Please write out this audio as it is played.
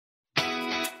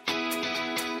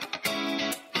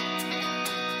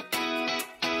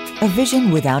A vision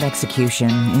without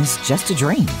execution is just a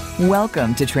dream.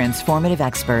 Welcome to Transformative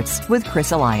Experts with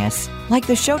Chris Elias. Like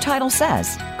the show title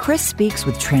says, Chris speaks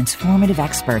with transformative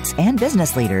experts and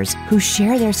business leaders who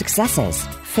share their successes,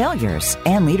 failures,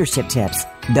 and leadership tips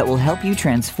that will help you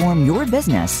transform your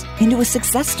business into a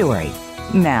success story.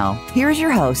 Now, here's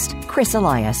your host, Chris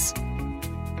Elias.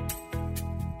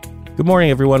 Good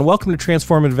morning, everyone. Welcome to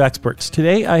Transformative Experts.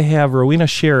 Today, I have Rowena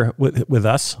Scher with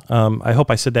us. I hope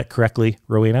I said that correctly,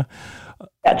 Rowena.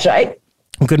 That's right.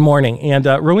 Good morning. And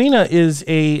Rowena is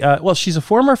she's a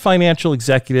former financial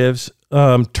executive,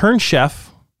 turned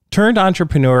chef, turned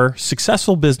entrepreneur,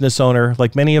 successful business owner.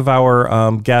 Like many of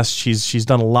our guests, she's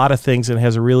done a lot of things and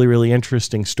has a really, really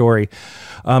interesting story.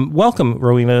 Welcome,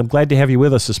 Rowena. I'm glad to have you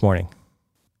with us this morning.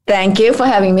 Thank you for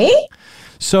having me.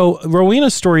 So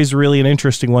Rowena's story is really an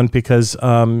interesting one because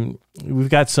we've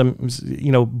got some,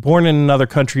 born in another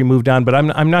country, moved on, but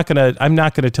I'm not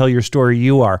gonna tell your story.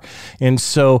 You are, and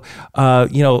so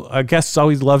our guests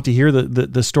always love to hear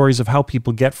the stories of how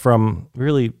people get from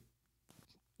really,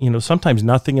 sometimes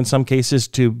nothing in some cases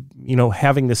to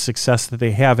having the success that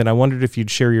they have. And I wondered if you'd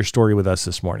share your story with us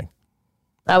this morning.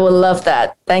 I would love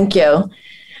that. Thank you.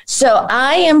 So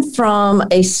I am from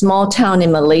a small town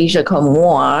in Malaysia called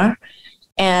Muar.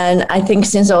 And I think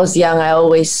since I was young, I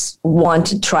always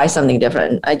wanted to try something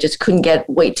different. I just couldn't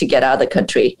wait to get out of the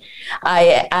country.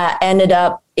 I ended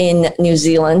up in New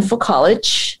Zealand for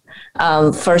college.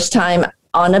 First time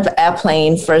on an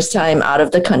airplane, first time out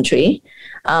of the country.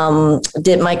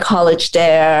 Did my college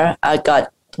there. I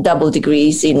got double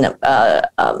degrees in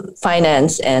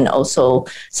finance and also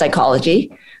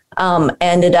psychology.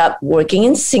 Ended up working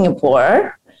in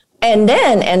Singapore and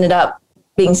then ended up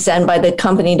being sent by the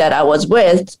company that I was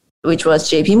with, which was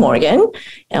JP Morgan,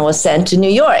 and was sent to New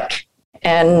York.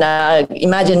 And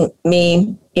imagine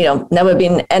me, never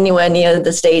been anywhere near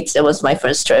the States. It was my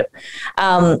first trip.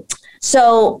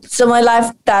 So my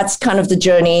life, that's kind of the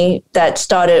journey that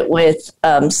started with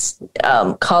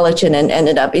college and then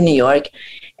ended up in New York.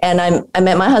 And I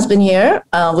met my husband here.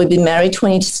 We've been married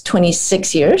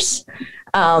 26 years.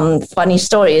 Funny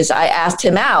story is I asked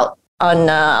him out.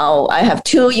 I have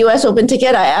 2 U.S. Open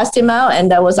tickets. I asked him out, and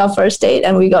that was our first date,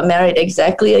 and we got married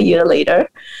exactly a year later.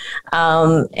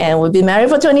 And we've been married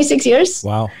for 26 years.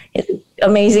 Wow.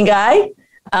 Amazing guy.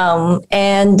 Life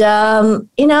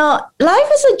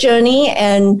is a journey,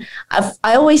 and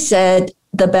I always said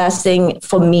the best thing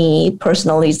for me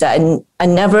personally is that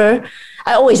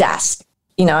I always ask.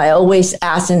 I always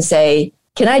ask and say,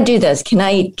 can I do this? Can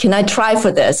I try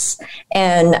for this?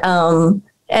 And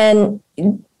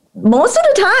most of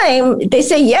the time they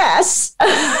say yes,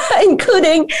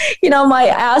 including, my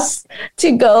ask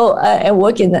to go and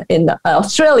work in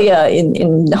Australia,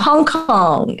 in Hong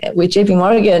Kong with JP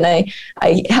Morgan. I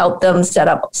helped them set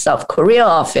up South Korea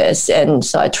office. And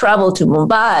so I traveled to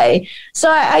Mumbai. So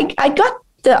I got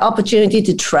the opportunity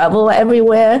to travel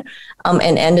everywhere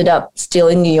and ended up still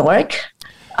in New York.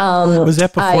 Was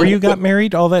that before you got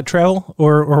married, all that travel,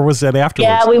 or was that afterwards?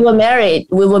 Yeah, we were married.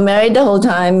 We were married the whole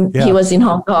time. Yeah. He was in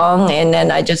Hong Kong, and then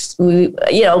I didn't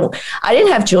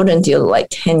have children till like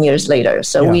 10 years later.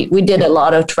 So we did a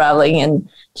lot of traveling, and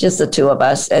just the two of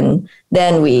us. And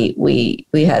then we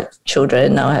had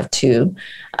children. Now I have 2.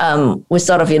 We're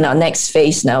sort of in our next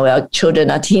phase now. Our children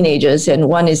are teenagers, and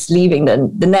one is leaving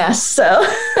the nest. So.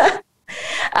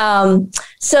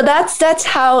 So that's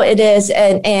how it is.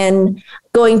 And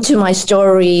going to my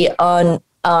story on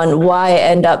why I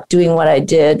end up doing what I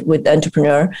did with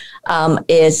Entrepreneur,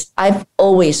 is I've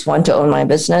always wanted to own my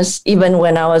business. Even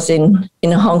when I was in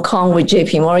Hong Kong with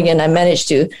JP Morgan, I managed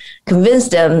to convince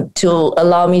them to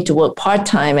allow me to work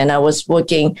part-time. And I was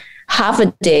working half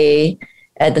a day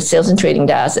at the sales and trading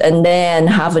desk, and then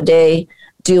half a day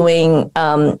doing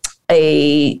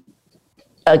a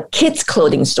kids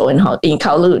clothing store in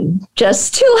Kowloon,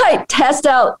 just to test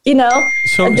out,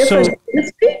 So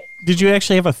did you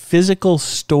actually have a physical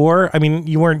store? I mean,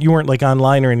 you weren't like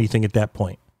online or anything at that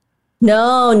point.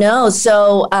 No.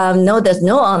 So no, there's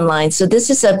no online. So this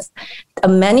is a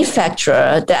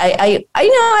manufacturer that I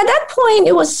at that point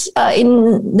it was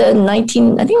in the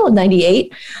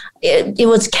 98. It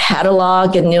was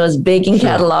catalog, and it was baking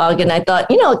catalog. And I thought,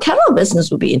 a catalog business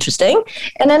would be interesting.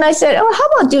 And then I said, how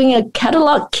about doing a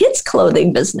catalog kids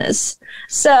clothing business?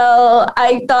 So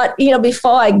I thought,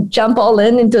 before I jump all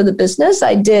into the business,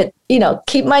 I did,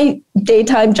 keep my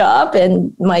daytime job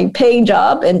and my paying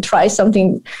job and try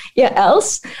something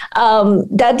else.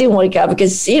 That didn't work out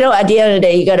because, at the end of the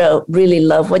day, you got to really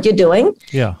love what you're doing.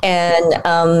 Yeah.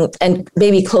 And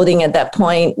baby clothing at that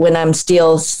point when I'm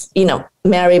still,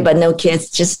 married but no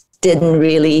kids, just didn't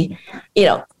really,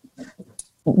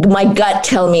 my gut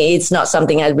tell me it's not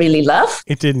something I really love.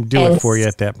 It didn't do it for you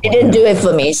at that point. It didn't do it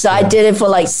for me. So I did it for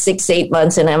like 6-8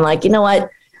 months, and I'm like, you know what?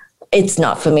 It's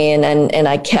not for me. And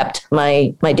I kept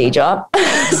my day job,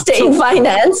 stay in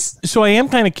finance. So I am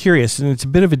kind of curious, and it's a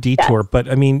bit of a detour, but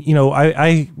I mean,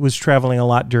 I was traveling a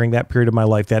lot during that period of my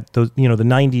life. The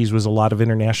 90s was a lot of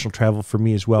international travel for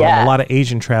me as well, and a lot of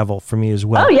Asian travel for me as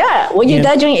well. Oh yeah, were you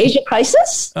there during Asian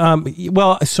crisis?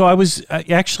 Well, so I was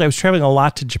traveling a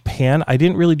lot to Japan. I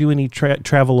didn't really do any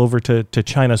travel over to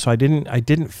China, so I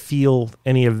didn't feel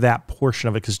any of that portion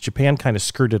of it because Japan kind of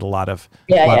skirted a lot of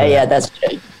that's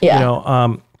true. Yeah.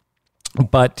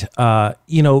 But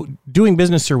doing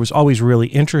business there was always really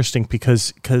interesting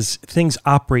because things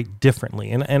operate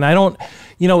differently, and I don't,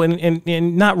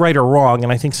 and not right or wrong.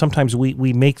 And I think sometimes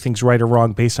we make things right or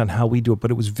wrong based on how we do it,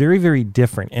 but it was very, very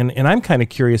different. And I'm kind of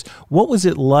curious, what was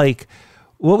it like?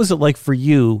 What was it like for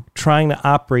you trying to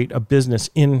operate a business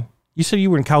in? You said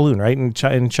you were in Kowloon, right? No,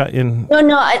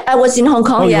 I was in Hong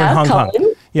Kong. Oh, yeah, in Hong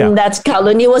Kong. Yeah, and that's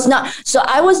Kowloon. It was not. So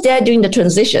I was there during the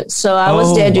transition. So I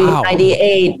was there during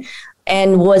 '98,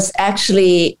 and was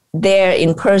actually there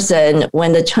in person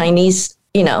when the Chinese,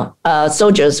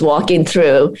 soldiers walking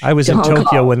through. I was in Hong Tokyo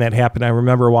Kong. when that happened. I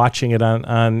remember watching it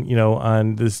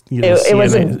on this. It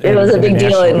was a big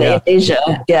deal in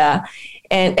Asia. Yeah.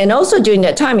 And also during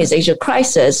that time is Asia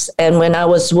crisis. And when I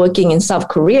was working in South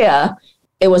Korea,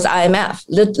 it was IMF.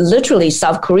 Literally,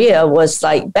 South Korea was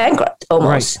like bankrupt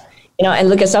almost. Right. And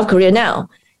look at South Korea now.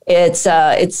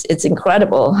 It's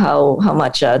incredible how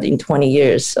much in 20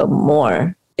 years or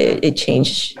more it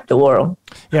changed the world.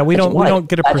 Yeah, we don't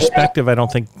get a perspective, I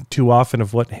don't think, too often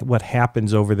of what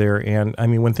happens over there. And I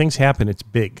mean, when things happen, it's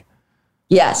big.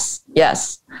 Yes.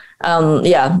 It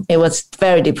was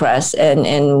very depressed, and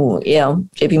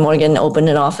JP Morgan opened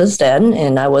an office then,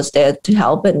 and I was there to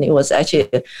help, and it was actually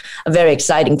a very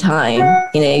exciting time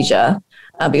in Asia.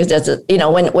 Because that's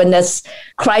when there's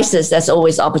crisis, there's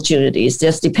always opportunities,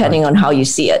 just depending on how you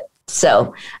see it.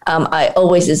 So I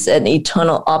always is an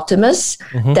eternal optimist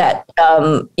that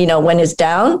when it's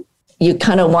down, you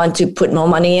kind of want to put more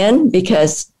money in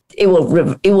because it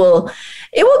will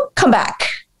come back.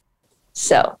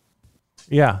 So.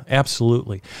 Yeah,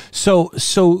 absolutely. So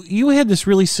you had this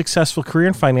really successful career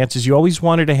in finances. You always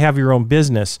wanted to have your own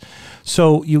business.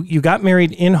 So you got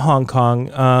married in Hong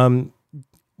Kong.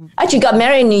 Actually got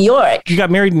married in New York. You got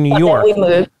married in New York.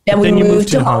 Then we moved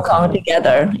to Hong Kong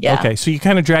together. Yeah. Okay, so you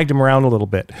kind of dragged him around a little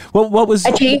bit. What was?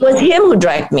 Actually, it was him who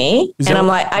dragged me, and I'm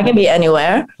like, I can be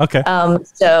anywhere. Okay.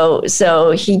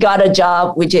 So he got a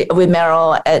job with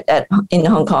Merrill in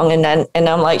Hong Kong, and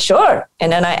I'm like, sure.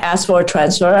 And then I asked for a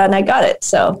transfer, and I got it.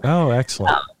 So. Oh,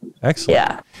 excellent. Excellent.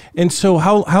 Yeah. And so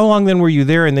how long then were you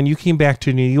there? And then you came back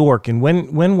to New York. And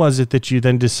when was it that you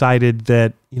then decided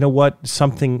that,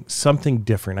 something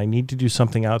different, I need to do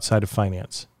something outside of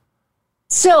finance?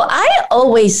 So I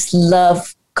always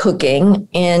loved cooking,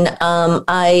 and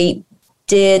I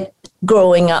did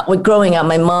growing up.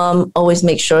 My mom always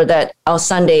makes sure that our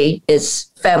Sunday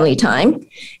is family time,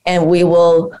 and we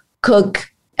will cook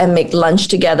and make lunch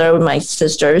together with my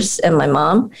sisters and my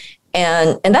mom.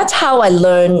 And that's how I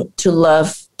learned to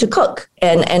love to cook.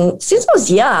 And since I was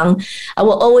young, I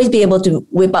will always be able to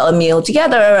whip out a meal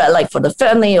together, like for the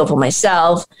family or for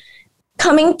myself.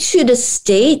 Coming to the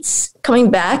States, coming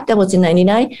back, that was in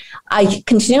 99, I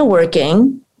continued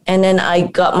working. And then I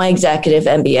got my executive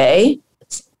MBA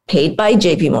paid by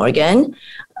JP Morgan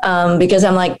because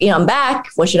I'm like, I'm back.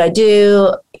 What should I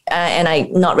do? And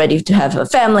I'm not ready to have a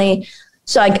family.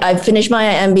 So I finished my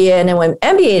MBA, and then when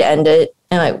MBA ended,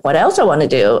 I'm like, what else I want to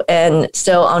do? And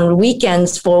so on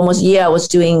weekends for almost a year, I was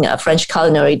doing a French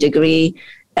culinary degree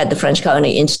at the French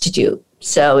Culinary Institute.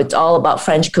 So it's all about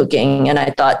French cooking. And I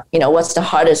thought, what's the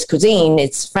hardest cuisine?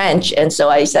 It's French. And so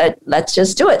I said, let's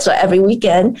just do it. So every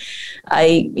weekend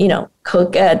I,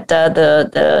 cook at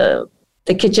the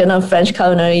kitchen of French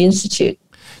Culinary Institute.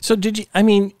 So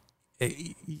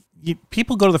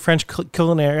people go to the French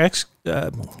Culinary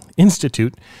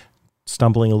Institute,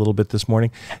 stumbling a little bit this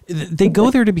morning. They go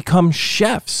there to become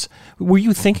chefs. Were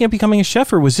you thinking of becoming a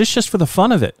chef, or was this just for the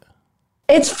fun of it?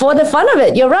 It's for the fun of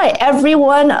it. You're right. Every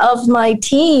one of my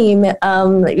team,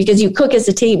 because you cook as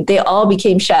a team, they all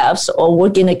became chefs or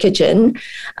work in a kitchen.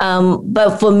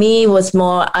 But for me, it was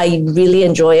more, I really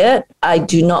enjoy it. I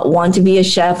do not want to be a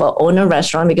chef or own a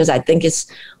restaurant because I think it's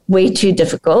way too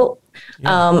difficult.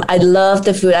 Yeah. I love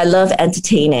the food. I love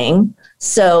entertaining.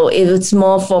 So it was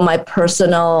more for my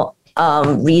personal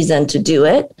reason to do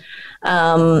it.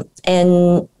 And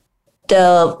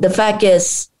the fact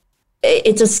is,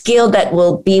 it's a skill that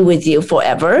will be with you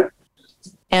forever,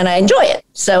 and I enjoy it.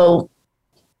 So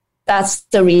that's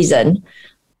the reason.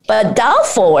 But down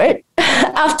forward,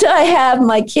 after I have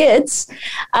my kids,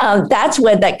 that's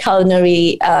where that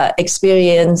culinary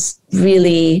experience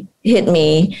really hit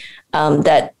me.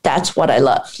 That's what I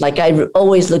love. Like I'm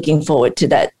always looking forward to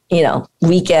that,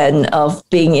 weekend of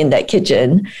being in that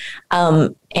kitchen.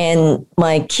 And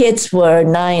my kids were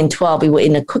 9 and 12. We were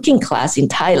in a cooking class in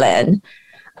Thailand,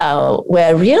 where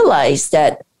I realized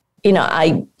that,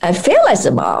 I fail as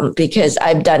a mom because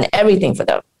I've done everything for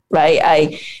them,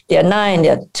 right? They're 9,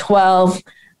 they're 12.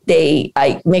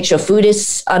 I make sure food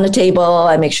is on the table.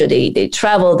 I make sure they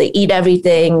travel, they eat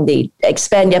everything, they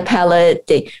expand their palate.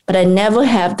 But I never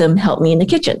have them help me in the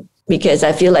kitchen because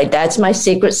I feel like that's my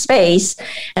sacred space.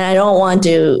 And I don't want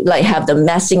to have them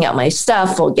messing up my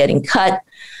stuff or getting cut.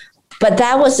 But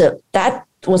that was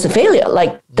a failure.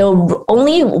 Like the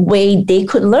only way they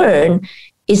could learn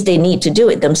is they need to do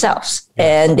it themselves.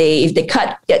 And if they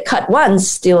get cut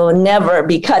once, they'll never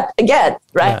be cut again,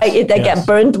 right? Yes. If they get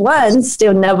burned once,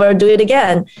 they'll never do it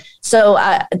again. So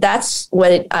that's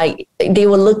what they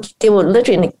were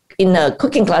literally in a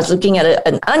cooking class looking at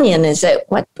an onion and said,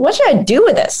 what should I do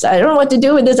with this? I don't know what to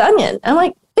do with this onion. I'm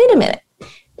like, wait a minute.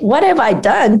 What have I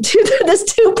done to these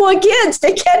 2 poor kids?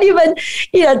 They can't even,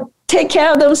 take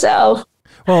care of themselves.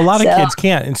 Well, a lot of kids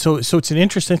can't. And so it's an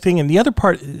interesting thing. And the other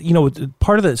part,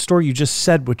 part of the story you just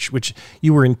said, which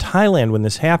you were in Thailand when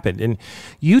this happened, and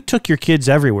you took your kids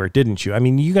everywhere, didn't you? I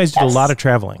mean, you guys did a lot of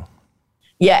traveling.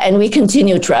 Yeah. And we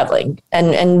continue traveling.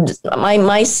 And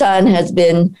my son has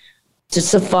been to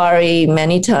safari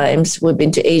many times. We've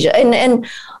been to Asia. And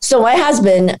so my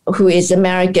husband, who is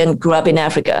American, grew up in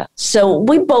Africa. So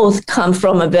we both come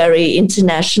from a very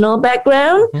international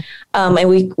background. Mm-hmm.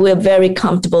 And we're very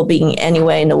comfortable being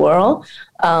anywhere in the world.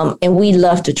 And we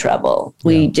love to travel.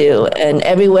 We do. And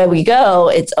everywhere we go,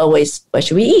 it's always, where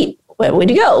should we eat? Where would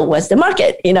you go? What's the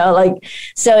market?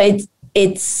 So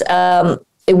it's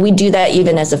we do that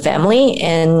even as a family,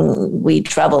 and we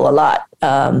travel a lot.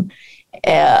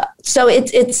 So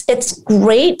it's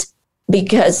great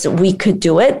because we could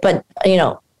do it, but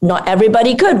not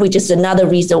everybody could, which is another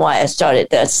reason why I started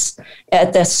this.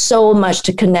 There's so much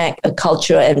to connect a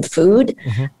culture and food,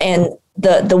 mm-hmm. and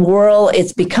the world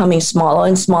is becoming smaller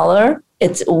and smaller.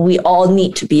 We all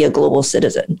need to be a global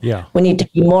citizen. Yeah, we need to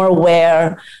be more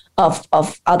aware of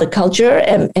other culture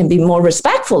and be more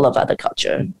respectful of other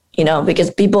culture. Because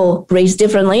people raise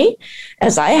differently,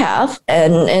 as I have,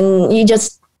 and you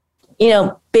just.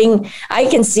 I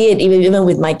can see it even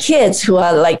with my kids who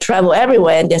are travel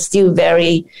everywhere and they're still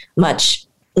very much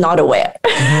not aware.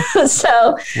 Mm-hmm.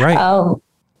 So, right.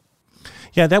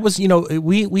 Yeah, that was,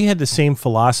 we had the same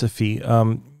philosophy.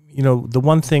 The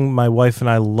one thing my wife and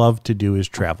I love to do is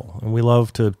travel, and we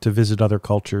love to visit other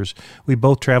cultures. We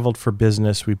both traveled for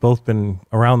business. We've both been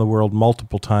around the world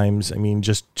multiple times. I mean,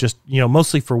 just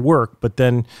mostly for work, but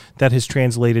then that has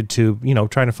translated to,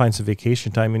 trying to find some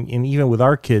vacation time. And even with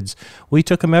our kids, we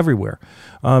took them everywhere.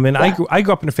 And I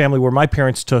grew up in a family where my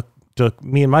parents took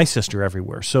me and my sister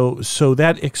everywhere. So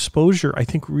that exposure, I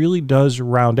think, really does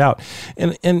round out.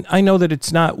 And I know that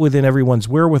it's not within everyone's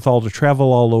wherewithal to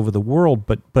travel all over the world,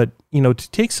 but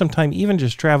to take some time, even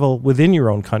just travel within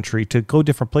your own country, to go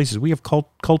different places. We have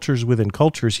cultures within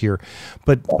cultures here,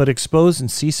 but expose and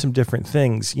see some different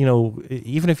things,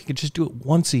 even if you could just do it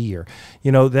once a year,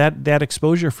 that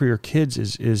exposure for your kids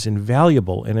is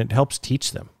invaluable, and it helps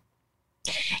teach them.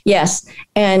 Yes,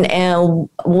 and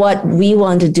what we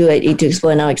want to do at Eat to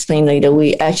Explore, and I'll explain later,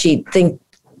 we actually think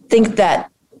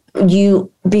that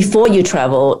before you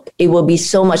travel, it will be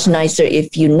so much nicer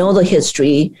if you know the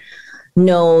history,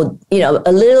 know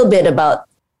a little bit about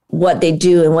what they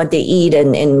do and what they eat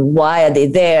and why are they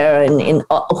there and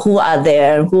who are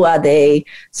there, who are they.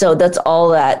 So that's all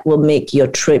that will make your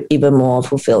trip even more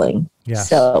fulfilling. Yes.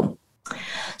 So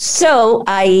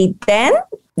I then,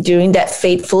 during that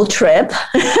fateful trip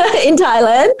in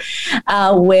Thailand,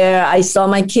 where I saw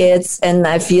my kids and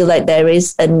I feel like there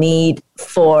is a need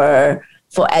for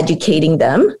educating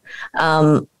them,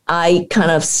 I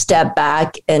kind of step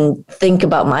back and think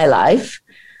about my life.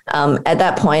 At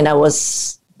that point, I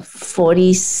was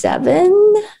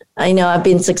 47. I know I've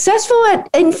been successful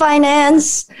in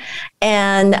finance,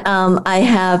 and I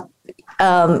have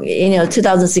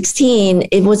 2016,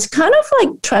 it was kind of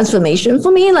like transformation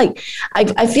for me. Like,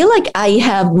 I feel like I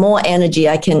have more energy.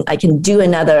 I can do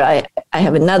another, I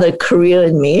have another career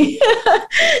in me.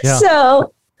 Yeah.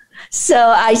 So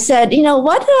I said,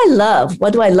 what do I love?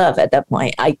 What do I love at that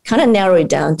point? I kind of narrow it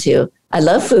down to, I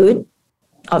love food,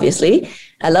 obviously.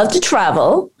 I love to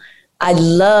travel. I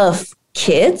love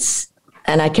kids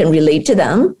and I can relate to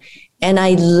them. And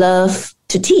I love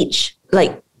to teach.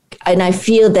 And I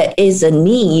feel there is a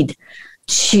need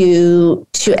to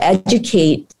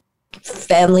educate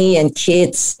family and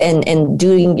kids and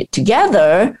doing it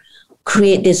together,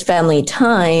 create this family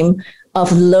time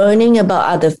of learning about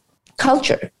other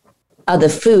culture, other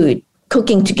food,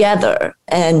 cooking together,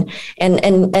 and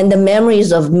the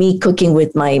memories of me cooking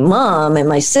with my mom and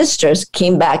my sisters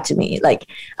came back to me. Like,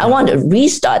 I want to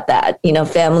restart that,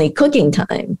 family cooking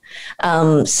time.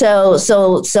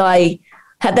 So I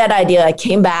had that idea. I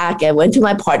came back, I went to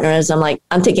my partners. I'm like,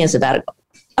 I'm taking a sabbatical.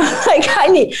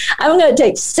 I'm going to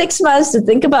take 6 months to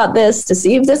think about this, to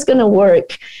see if this is going to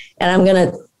work. And I'm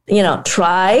going to,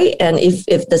 try. And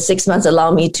if the 6 months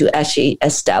allow me to actually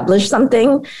establish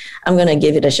something, I'm going to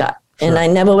give it a shot. Sure. And I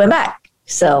never went back.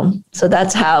 So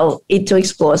that's how Eat to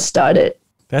Explore started.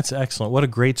 That's excellent. What a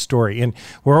great story. And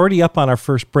we're already up on our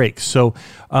first break. So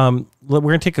we're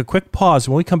going to take a quick pause.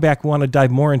 When we come back, we want to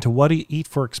dive more into what Eat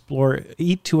to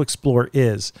Explore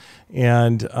is,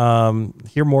 and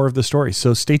hear more of the story.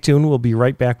 So stay tuned. We'll be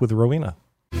right back with Rowena.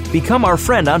 Become our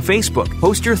friend on Facebook.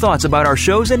 Post your thoughts about our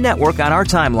shows and network on our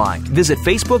timeline. Visit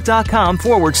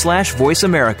facebook.com/Voice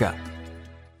America.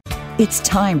 It's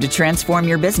time to transform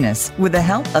your business with the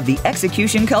help of The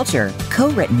Execution Culture,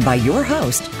 co-written by your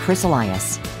host, Chris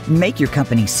Elias. Make your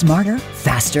company smarter,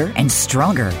 faster, and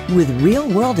stronger with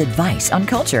real-world advice on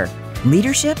culture,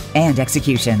 leadership, and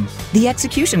execution. The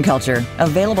Execution Culture,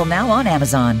 available now on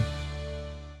Amazon.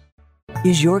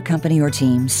 Is your company or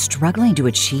team struggling to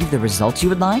achieve the results you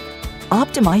would like?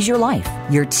 Optimize your life,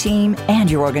 your team,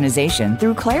 and your organization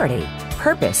through clarity,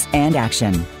 purpose, and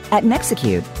action. At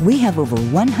Nexecute, we have over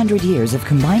 100 years of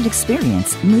combined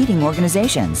experience leading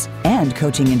organizations and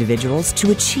coaching individuals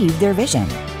to achieve their vision.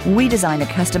 We design a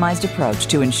customized approach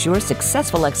to ensure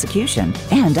successful execution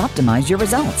and optimize your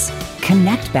results.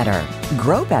 Connect better,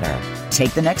 grow better.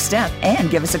 Take the next step and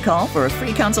give us a call for a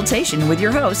free consultation with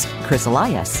your host, Chris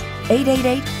Elias.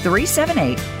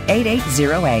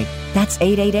 888-378-8808. That's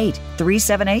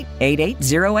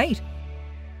 888-378-8808.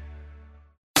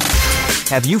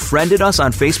 Have you friended us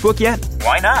on Facebook yet?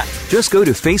 Why not? Just go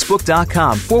to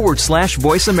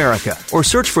facebook.com/Voice America or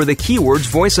search for the keywords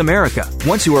Voice America.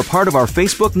 Once you are part of our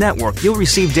Facebook network, you'll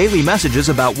receive daily messages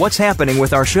about what's happening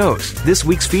with our shows, this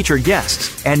week's featured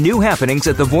guests, and new happenings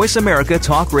at the Voice America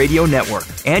Talk Radio Network.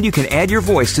 And you can add your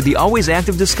voice to the always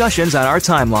active discussions on our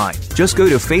timeline. Just go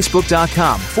to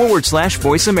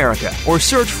facebook.com/Voice America or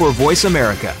search for Voice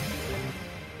America.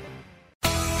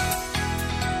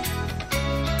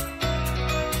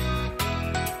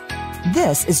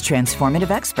 This is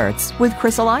Transformative Experts with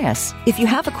Chris Elias. If you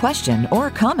have a question or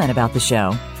a comment about the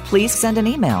show, please send an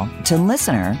email to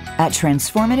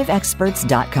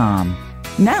listener@transformativeexperts.com.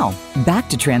 Now, back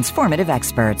to Transformative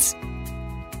Experts.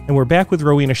 And we're back with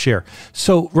Rowena Sher.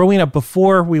 So, Rowena,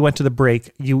 before we went to the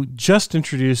break, you just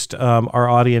introduced our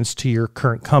audience to your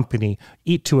current company,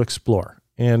 Eat to Explore.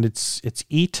 And it's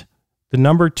eat, the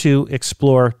number 2,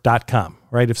 explore.com,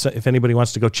 right? If anybody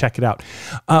wants to go check it out.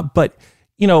 But,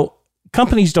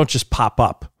 companies don't just pop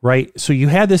up, right? So you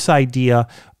had this idea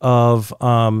of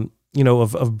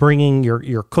bringing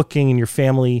your cooking and your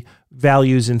family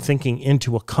values and thinking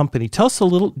into a company. Tell us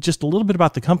just a little bit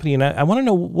about the company, and I want to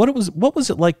know what was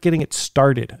it like getting it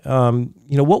started?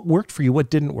 What worked for you? What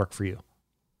didn't work for you?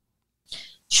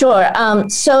 Sure.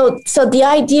 So the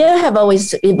idea have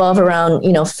always evolved around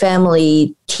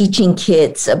family teaching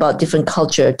kids about different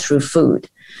culture through food.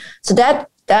 So that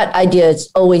idea has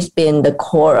always been the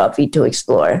core of Eat to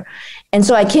Explore. And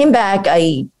so I came back,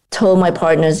 I told my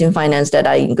partners in finance that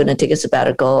I'm going to take a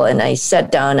sabbatical, and I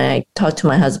sat down and I talked to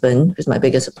my husband, who's my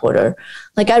biggest supporter.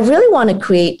 Like, I really want to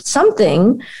create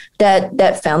something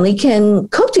that family can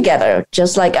cook together,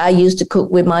 just like I used to cook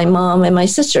with my mom and my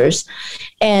sisters.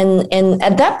 And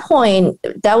at that point,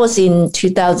 that was in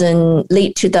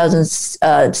late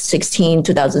 2016,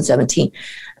 2017,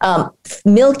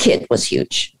 meal kit was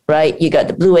huge. Right? You got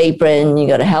the Blue Apron, you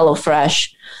got a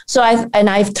HelloFresh. So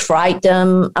I've tried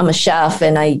them. I'm a chef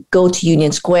and I go to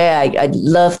Union Square. I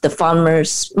love the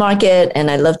farmers market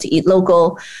and I love to eat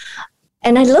local.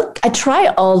 And I try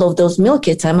all of those meal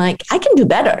kits. I'm like, I can do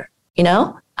better.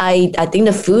 I think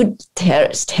the food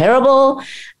is terrible.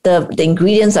 The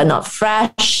ingredients are not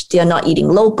fresh. They are not eating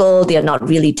local. They are not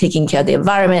really taking care of the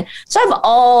environment. So I have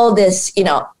all this,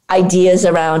 ideas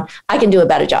around, I can do a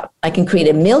better job. I can create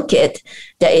a meal kit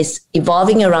that is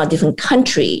evolving around different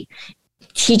country,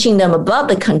 teaching them about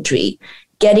the country,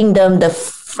 getting them the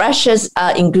freshest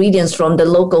ingredients from the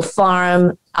local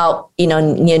farm out,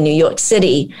 near New York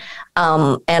City.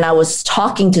 And I was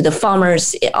talking to the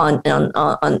farmers at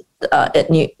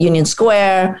Union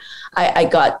Square. I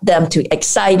got them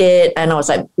excited, and I was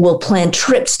like, we'll plan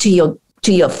trips to your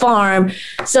to your farm.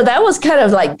 So that was kind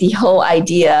of like the whole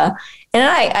idea. And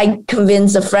I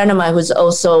convinced a friend of mine who's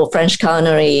also French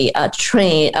culinary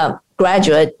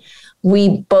graduate.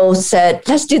 We both said,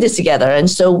 let's do this together. And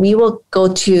so we will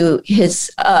go to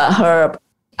her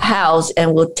house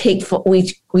and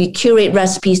we curate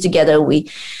recipes together. We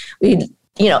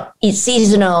eat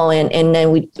seasonal and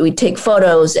then we take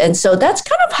photos. And so that's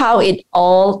kind of how it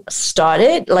all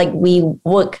started. Like we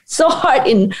work so hard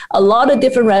in a lot of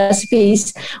different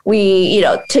recipes. We,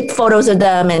 took photos of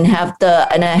them and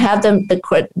I have them,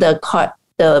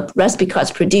 the recipe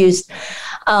cards produced.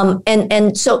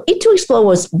 And so Eat to Explore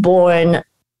was born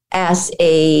as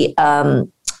a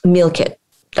meal kit.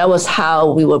 That was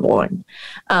how we were born.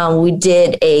 We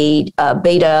did a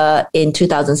beta in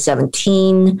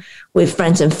 2017 with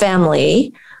friends and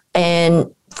family.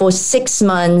 And for 6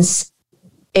 months,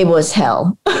 it was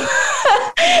hell.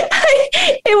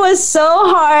 It was so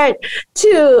hard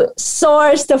to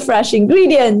source the fresh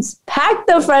ingredients, pack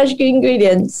the fresh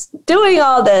ingredients, doing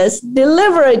all this,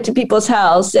 deliver it to people's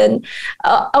house. And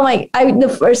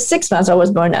the first 6 months I was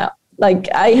burned out. Like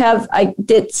I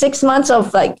did 6 months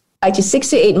of actually 6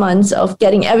 to 8 months of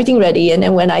getting everything ready. And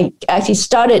then when I actually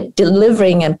started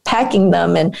delivering and packing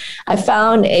them, and I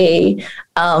found a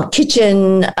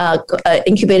kitchen,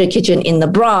 incubator kitchen in the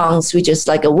Bronx, which is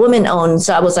like a woman-owned.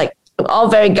 So I was like all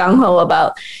very gung-ho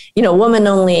about, woman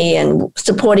only and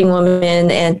supporting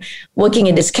women and working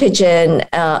in this kitchen.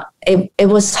 It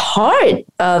was hard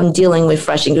dealing with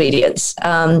fresh ingredients.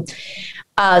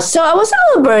 So I was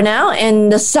a little burnout,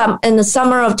 and in the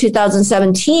summer of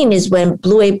 2017 is when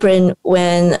Blue Apron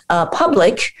went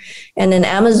public, and then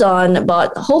Amazon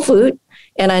bought Whole Food.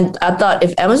 And I thought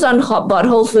if Amazon bought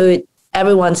Whole Food,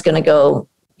 everyone's going to go,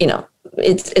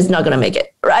 it's not going to make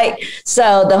it, right?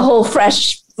 So the whole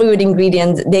fresh food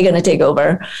ingredients, they're going to take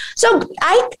over. So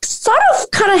I sort of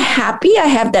kind of happy I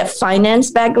have that finance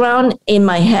background in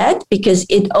my head, because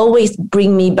it always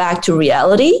brings me back to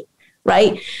reality.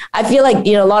 Right. I feel like,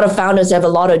 a lot of founders have a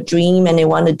lot of dream and they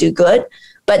want to do good.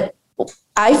 But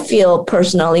I feel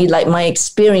personally like my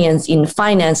experience in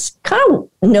finance kind of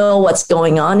know what's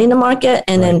going on in the market.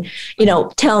 And then,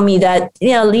 tell me that,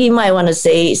 Lee might want to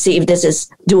see if this is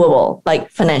doable,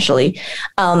 like financially.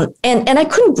 And I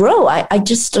couldn't grow. I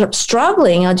just started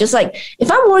struggling. I just like,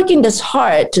 if I'm working this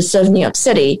hard to serve New York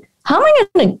City, how am I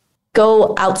going to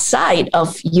go outside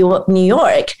of New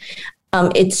York?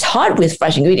 It's hard with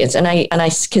fresh ingredients, and I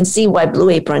can see why Blue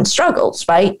Apron struggles,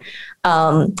 right?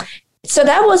 So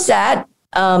that was that.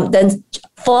 Then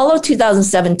fall of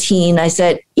 2017, I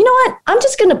said, you know what? I'm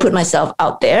just going to put myself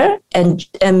out there and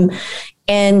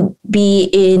be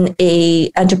in a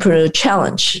entrepreneur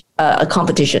challenge, a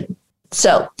competition.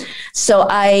 So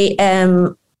I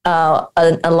am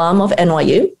an alum of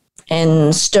NYU.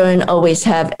 And Stern always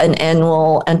have an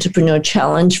annual entrepreneur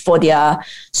challenge for their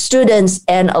students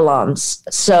and alums.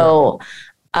 So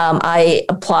I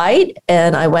applied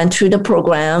and I went through the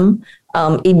program.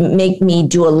 It made me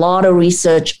do a lot of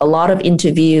research, a lot of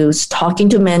interviews, talking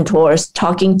to mentors,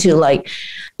 talking to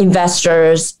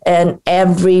investors, and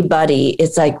everybody.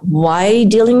 It's like, why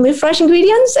dealing with fresh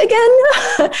ingredients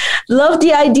again? Love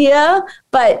the idea,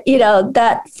 but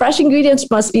that fresh ingredients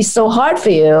must be so hard for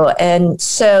you. And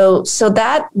so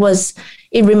that was,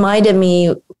 it reminded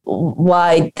me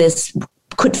why this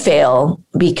could fail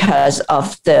because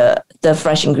of the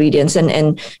fresh ingredients,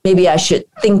 and maybe I should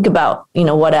think about,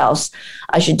 what else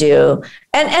I should do.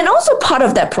 And also part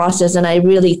of that process, and I'm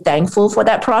really thankful for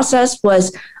that process,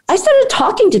 was I started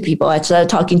talking to people. I started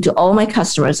talking to all my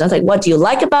customers. I was like, what do you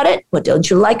like about it? What don't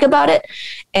you like about it?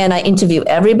 And I interviewed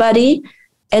everybody.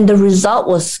 And the result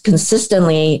was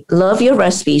consistently love your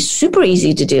recipe, super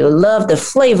easy to do, love the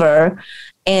flavor,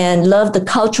 and love the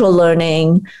cultural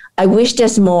learning. I wish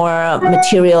there's more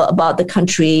material about the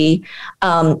country.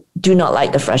 Do not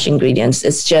like the fresh ingredients.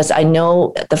 It's just, I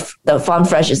know the farm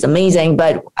fresh is amazing,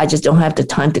 but I just don't have the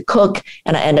time to cook.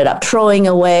 And I ended up throwing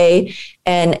away.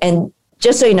 And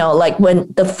just so you know,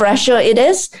 when the fresher it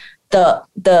is, the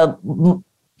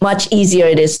much easier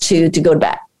it is to go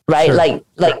back. Right.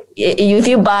 Sure. If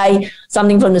you buy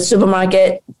something from the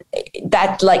supermarket,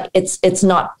 that it's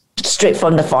not straight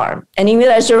from the farm. And even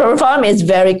that straight from the farm is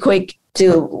very quick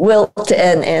to wilt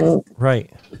and right.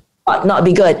 Not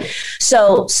be good.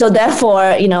 So therefore,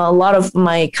 a lot of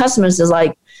my customers is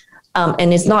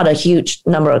and it's not a huge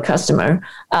number of customer.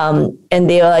 And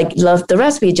they love the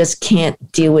recipe, just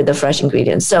can't deal with the fresh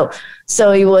ingredients. So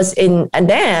it was and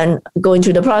then going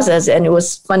through the process, and it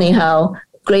was funny how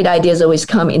great ideas always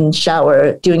come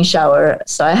during shower.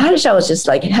 So I had a shower, just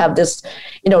have this,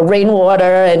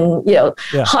 rainwater and,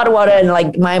 hot water. And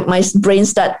my brain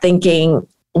start thinking,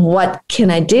 what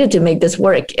can I do to make this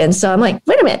work? And so I'm like,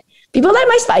 wait a minute. People like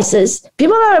my spices.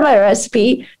 People like my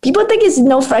recipe. People think it's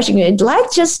no fresh ingredients.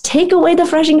 Let's just take away the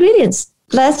fresh ingredients.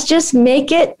 Let's just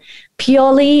make it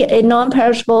purely a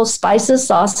non-perishable spices,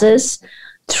 sauces,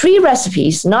 3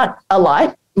 recipes, not a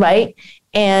lot, right?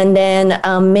 And then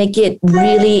make it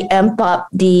really amp up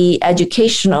the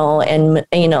educational and,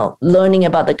 learning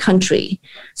about the country.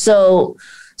 So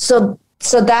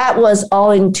that was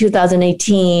all in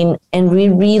 2018, and we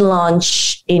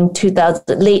relaunched in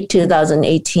late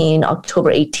 2018,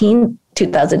 October 18,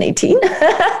 2018.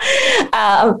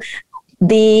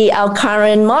 Our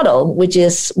current model, which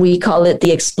is, we call it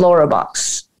the Explorer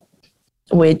Box,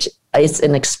 which is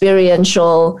an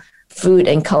experiential food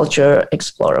and culture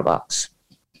Explorer Box.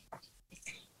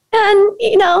 And,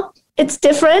 it's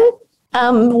different.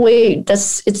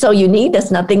 It's so unique.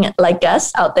 There's nothing like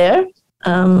us out there.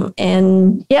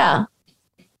 And yeah.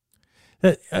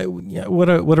 What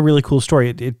a really cool story.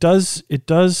 It does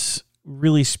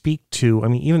really speak to,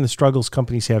 even the struggles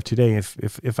companies have today.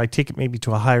 If I take it maybe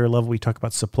to a higher level, we talk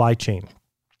about supply chain,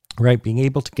 right? Being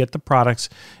able to get the products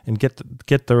and get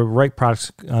the right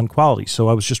products on quality. So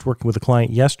I was just working with a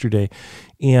client yesterday,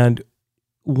 and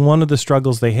one of the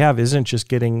struggles they have isn't just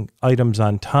getting items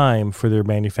on time for their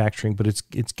manufacturing, but it's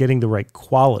getting the right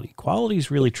quality. Quality is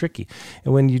really tricky.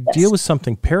 And when you deal with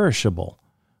something perishable,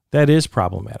 that is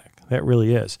problematic. That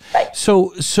really is. Right.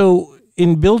 So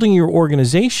in building your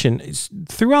organization,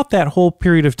 throughout that whole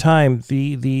period of time,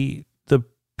 the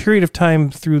period of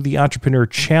time through the Entrepreneur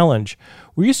Challenge,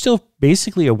 were you still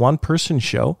basically a one-person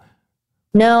show?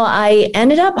 No, I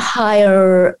ended up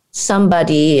hire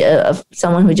somebody,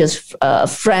 someone who just a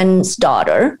friend's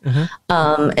daughter.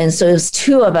 Mm-hmm. And so it's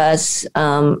 2 of us.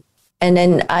 And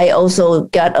then I also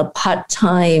got a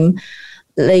part-time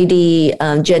lady,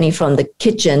 Jenny from the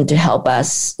kitchen, to help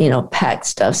us, pack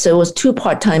stuff. So it was 2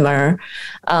 part-timer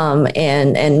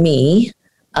and me,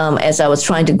 as I was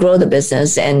trying to grow the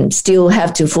business and still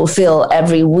have to fulfill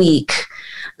every week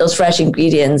those fresh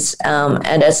ingredients.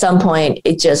 And at some point,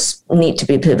 it just need to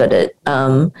be pivoted.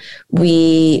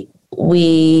 We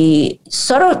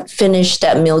sort of finished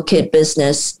that meal kit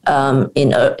business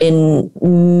in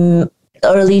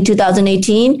early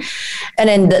 2018, and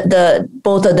then the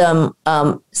both of them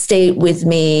stayed with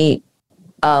me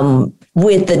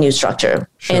with the new structure.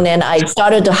 Sure. And then I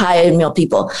started to hire meal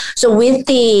people. So with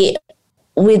the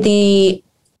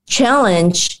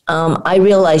challenge, I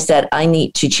realized that I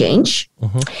need to change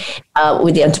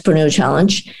with the Entrepreneur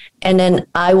Challenge. And then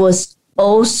I was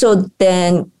also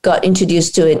then got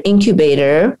introduced to an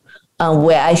incubator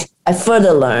where I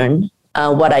further learn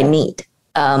what I need.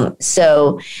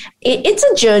 So it's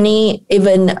a journey.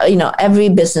 Even, every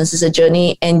business is a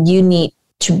journey, and you need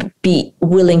to be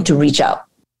willing to reach out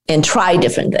and try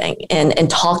different things and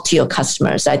talk to your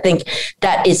customers. I think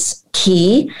that is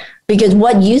key, because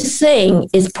what you think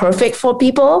is perfect for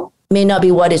people may not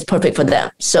be what is perfect for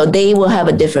them. So they will have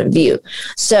a different view.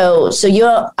 So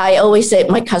I always say,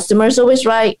 my customer is always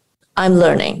right. I'm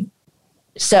learning.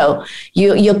 So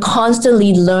you're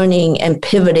constantly learning and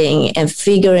pivoting and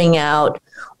figuring out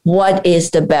what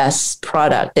is the best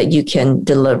product that you can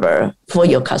deliver for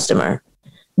your customer.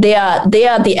 They are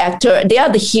the actor. They are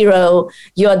the hero.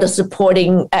 You're the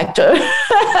supporting actor.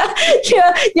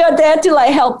 you're there to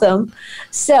help them.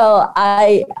 So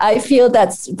I feel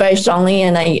that's very strongly,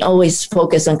 and I always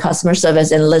focus on customer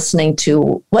service and listening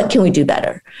to what can we do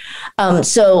better.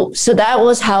 So that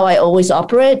was how I always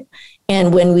operate.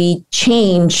 And when we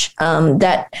change,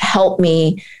 that helped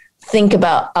me think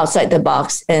about outside the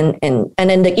box, and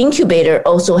then the incubator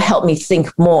also helped me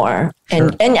think more.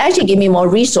 Sure. and actually gave me more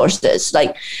resources.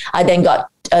 Like, I then got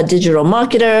a digital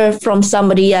marketer from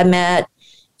somebody I met,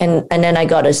 and then I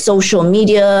got a social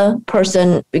media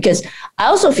person, because I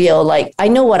also feel like I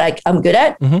know what I'm good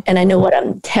at, and I know what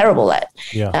I'm terrible at.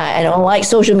 Yeah. I don't like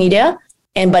social media,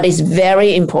 but it's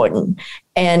very important,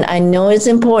 and I know it's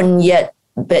important.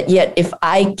 But yet, if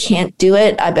I can't do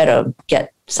it, I better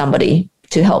get somebody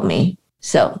to help me.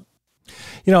 So,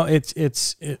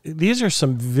 these are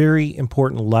some very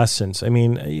important lessons. I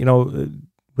mean,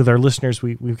 with our listeners,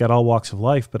 we've got all walks of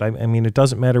life, but I mean, it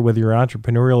doesn't matter whether you're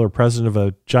entrepreneurial or president of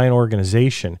a giant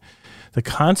organization. The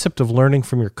concept of learning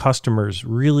from your customers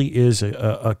really is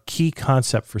a key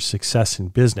concept for success in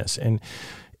business. And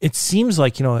it seems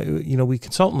like, we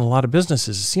consult in a lot of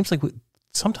businesses. It seems like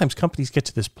sometimes companies get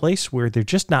to this place where they're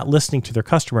just not listening to their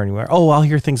customer anymore. Oh, I'll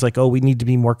hear things like, we need to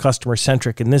be more customer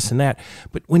centric and this and that.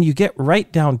 But when you get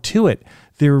right down to it,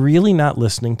 they're really not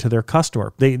listening to their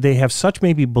customer. They have such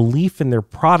maybe belief in their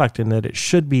product and that it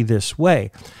should be this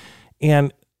way.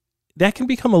 And that can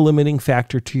become a limiting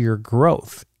factor to your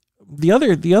growth. the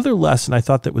other lesson I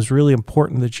thought that was really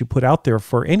important that you put out there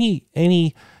for any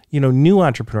new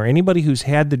entrepreneur, anybody who's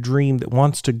had the dream that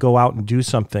wants to go out and do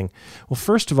something. Well,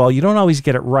 first of all, you don't always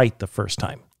get it right the first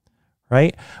time,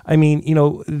 right? I mean,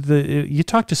 you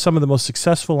talk to some of the most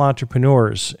successful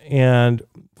entrepreneurs and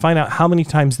find out how many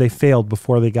times they failed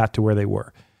before they got to where they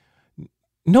were.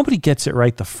 Nobody gets it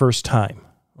right the first time.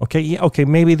 Okay.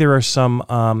 Maybe there are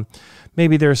some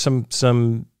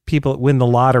people that win the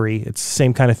lottery. It's the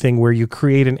same kind of thing where you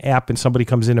create an app and somebody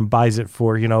comes in and buys it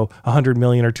for, $100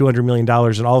 million or $200 million.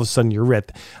 And all of a sudden you're rich.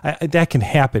 That can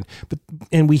happen.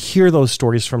 And we hear those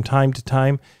stories from time to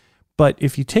time. But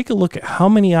if you take a look at how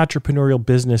many entrepreneurial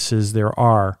businesses there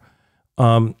are,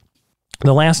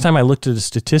 the last time I looked at a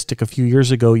statistic a few years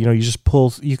ago,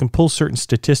 you can pull certain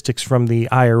statistics from the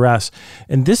IRS,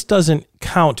 and this doesn't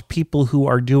count people who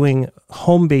are doing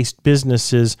home-based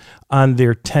businesses on their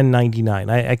 1099.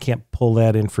 I can't pull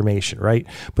that information, right?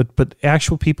 But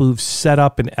actual people who've set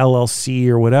up an LLC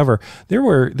or whatever, there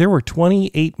were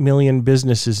 28 million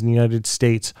businesses in the United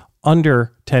States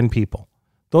under 10 people.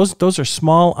 Those are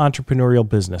small entrepreneurial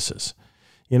businesses,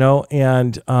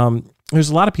 and there's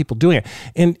a lot of people doing it.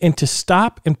 And to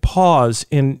stop and pause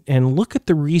and look at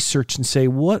the research and say,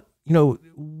 what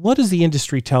is the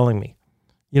industry telling me?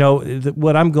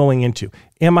 What I'm going into.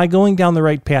 Am I going down the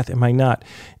right path? Am I not?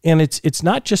 And it's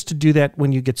not just to do that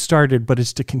when you get started, but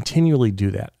it's to continually do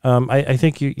that. I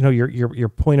think your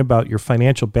point about your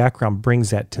financial background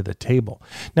brings that to the table.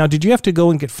 Now, did you have to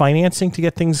go and get financing to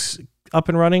get things up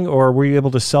and running, or were you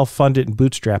able to self-fund it and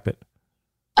bootstrap it?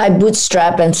 I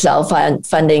bootstrap and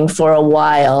self-funding for a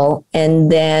while. And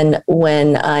then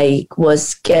when I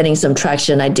was getting some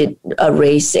traction, I did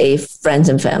raise friends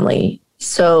and family.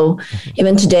 So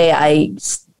even today, I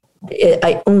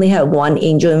only have one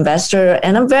angel investor,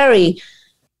 and I'm very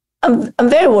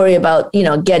worried about,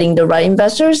 getting the right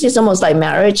investors. It's almost like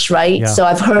marriage, right? Yeah. So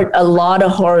I've heard a lot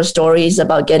of horror stories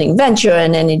about getting venture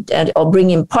or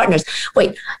bringing partners.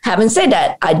 Wait, haven't said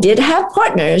that. I did have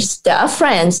partners that are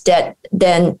friends that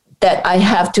I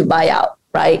have to buy out,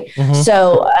 right? Mm-hmm.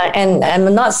 So, and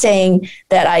I'm not saying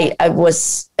that I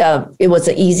was, it was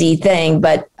an easy thing,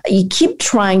 but you keep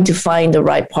trying to find the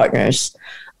right partners.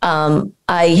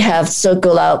 I have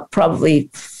circled out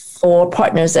probably 4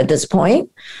 partners at this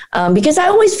point, because I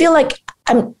always feel like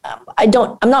I'm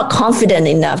not confident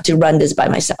enough to run this by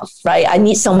myself, right? I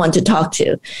need someone to talk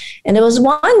to. And there was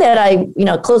one that I,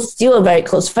 still a very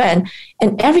close friend.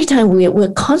 And every time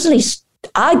we're constantly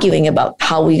arguing about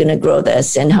how we're going to grow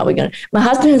this and how we're going to, my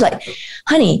husband is like,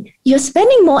 honey, you're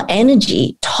spending more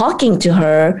energy talking to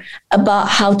her about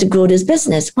how to grow this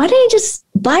business. Why don't you just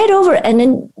buy it over and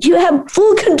then you have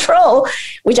full control,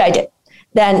 which I did.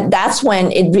 Then that's when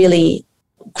it really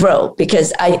grow,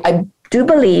 because I do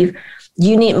believe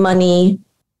you need you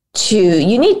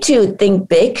need to think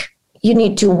big. You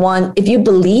need to if you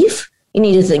believe, you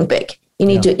need to think big. You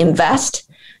need to invest.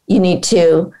 You need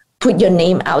to put your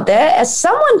name out there. As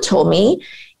someone told me,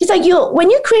 it's like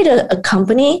when you create a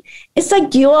company, it's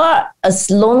like you are a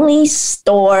lonely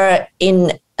store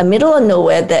in the middle of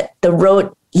nowhere that the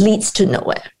road leads to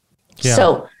nowhere. Yeah.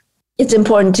 So it's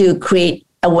important to create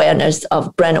brand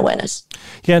awareness.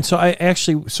 Yeah, and so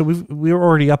we're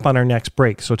already up on our next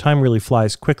break, so time really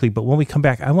flies quickly. But when we come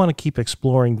back, I want to keep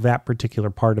exploring that particular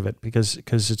part of it because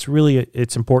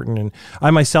it's important. And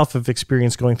I myself have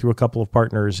experienced going through a couple of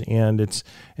partners, and it's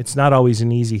not always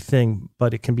an easy thing,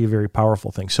 but it can be a very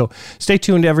powerful thing. So stay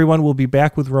tuned, everyone. We'll be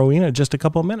back with Rowena in just a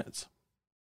couple of minutes.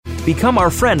 Become our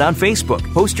friend on Facebook.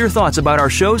 Post your thoughts about our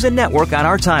shows and network on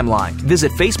our timeline.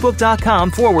 Visit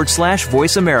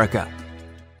facebook.com/Voice America.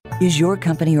 Is your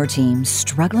company or team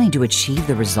struggling to achieve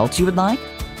the results you would like?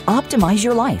 Optimize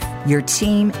your life, your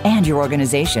team, and your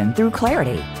organization through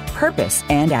clarity, purpose,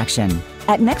 and action.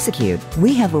 At Nexecute,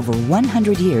 we have over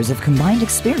 100 years of combined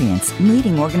experience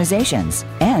leading organizations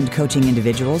and coaching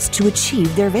individuals to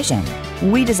achieve their vision.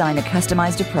 We design a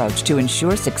customized approach to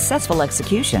ensure successful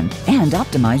execution and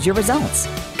optimize your results.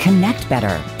 Connect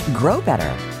better, grow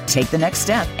better. Take the next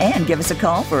step and give us a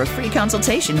call for a free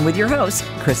consultation with your host,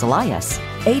 Chris Elias.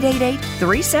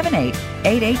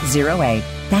 888-378-8808.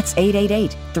 That's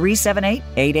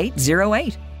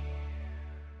 888-378-8808.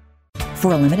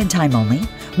 For a limited time only,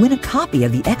 win a copy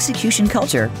of The Execution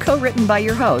Culture, co-written by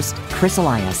your host, Chris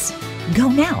Elias. Go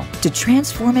now to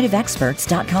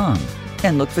transformativeexperts.com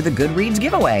and look for the Goodreads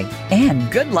giveaway.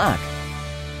 And good luck.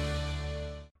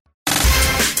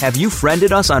 Have you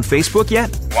friended us on Facebook yet?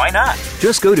 Why not?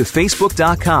 Just go to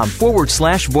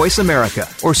facebook.com/Voice America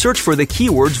or search for the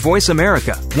keywords Voice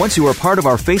America. Once you are part of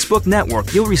our Facebook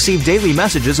network, you'll receive daily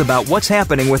messages about what's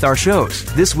happening with our shows,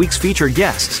 this week's featured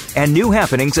guests, and new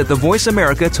happenings at the Voice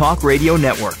America Talk Radio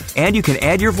Network. And you can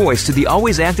add your voice to the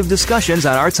always active discussions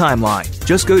on our timeline.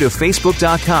 Just go to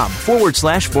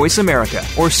facebook.com/Voice America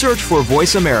or search for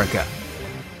Voice America.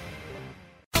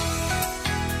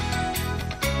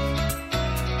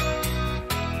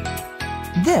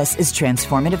 This is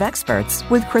Transformative Experts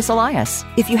with Chris Elias.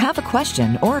 If you have a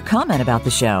question or a comment about the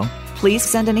show, please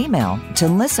send an email to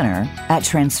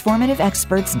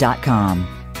listener@transformativeexperts.com.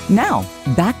 Now,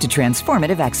 back to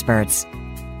Transformative Experts.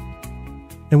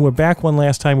 And we're back one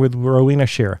last time with Rowena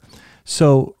Shera.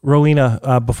 So,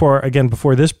 Rowena, before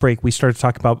this break, we started to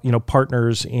talk about,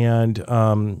 partners and,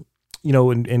 and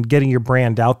getting your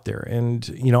brand out there.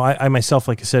 And, I myself,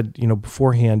 like I said,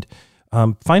 beforehand,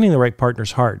 finding the right partner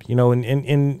is hard,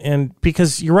 and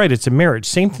because you're right, it's a marriage.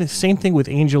 Same thing with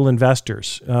angel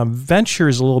investors. Venture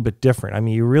is a little bit different. I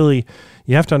mean, you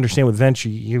have to understand with venture,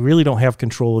 you really don't have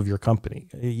control of your company.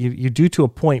 You do to a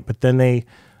point, but then they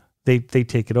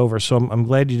take it over. So I'm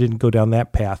glad you didn't go down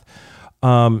that path.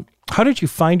 How did you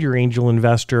find your angel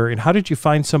investor, and how did you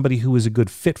find somebody who was a good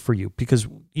fit for you? Because,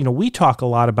 we talk a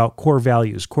lot about core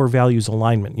values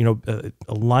alignment,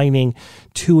 aligning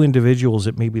two individuals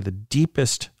at maybe the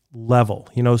deepest level,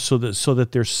 so that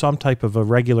there's some type of a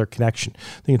regular connection. I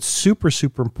think it's super,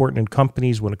 super important in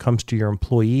companies when it comes to your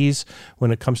employees,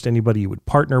 when it comes to anybody you would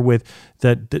partner with,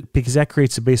 that because that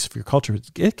creates the basis for your culture.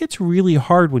 It gets really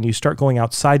hard when you start going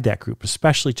outside that group,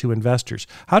 especially to investors.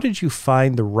 How did you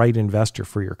find the right investor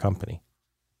for your company?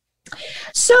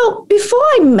 So before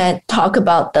I talk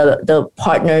about the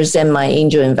partners and my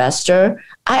angel investor,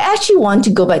 I actually want to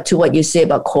go back to what you say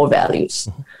about core values.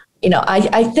 Mm-hmm.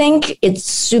 I think it's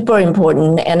super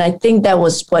important, and I think that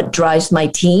was what drives my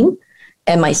team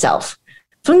and myself.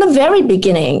 From the very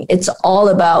beginning, it's all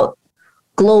about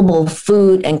global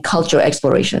food and cultural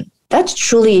exploration. That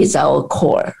truly is our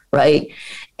core, right?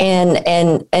 And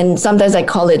sometimes I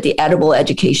call it the edible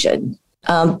education.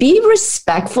 Be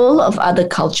respectful of other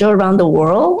culture around the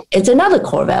world. It's another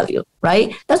core value,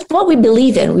 right? That's what we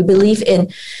believe in. We believe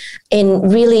in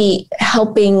really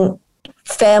helping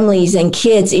families and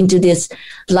kids into this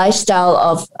lifestyle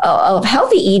of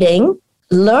healthy eating,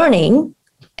 learning,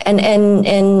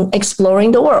 and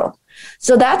exploring the world.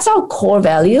 So that's our core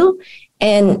value.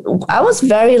 And I was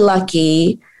very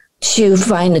lucky to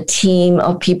find a team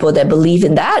of people that believe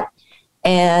in that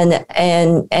and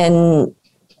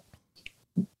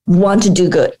want to do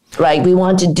good, right? We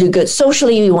want to do good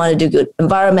socially. We want to do good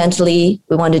environmentally.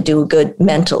 We want to do good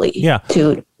mentally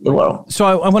to the world. So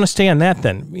I want to stay on that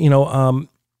then.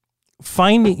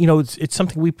 Finding, it's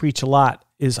something we preach a lot,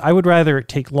 is I would rather it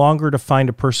take longer to find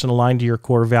a person aligned to your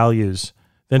core values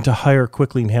than to hire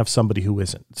quickly and have somebody who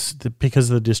isn't, because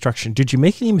of the destruction. Did you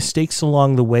make any mistakes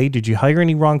along the way? Did you hire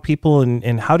any wrong people?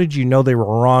 And how did you know they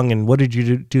were wrong? And what did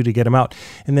you do to get them out?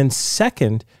 And then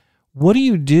second, what do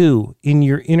you do in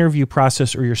your interview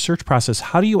process or your search process?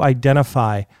 How do you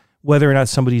identify whether or not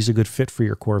somebody's a good fit for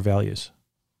your core values?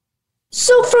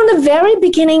 So from the very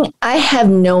beginning, I have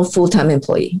no full-time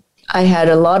employee. I had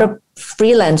a lot of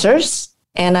freelancers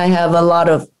and I have a lot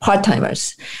of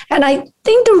part-timers. And I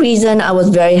think the reason I was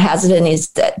very hesitant is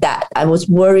that I was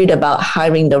worried about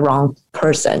hiring the wrong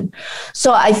person.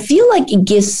 So I feel like it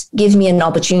gives me an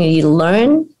opportunity to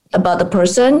learn about the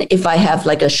person if I have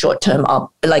like a short-term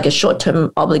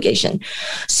obligation.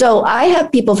 So I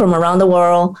have people from around the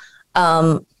world.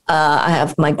 I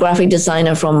have my graphic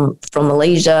designer from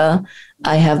Malaysia.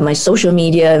 I have my social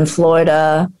media in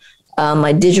Florida,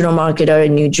 my digital marketer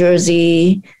in New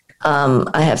Jersey.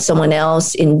 I have someone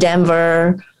else in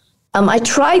Denver. I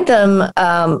tried them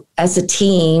as a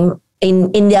team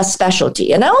in their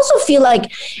specialty. And I also feel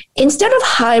like instead of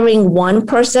hiring one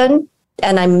person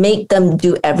and I make them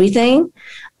do everything,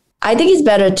 I think it's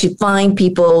better to find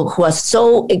people who are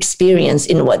so experienced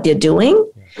in what they're doing,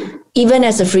 even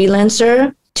as a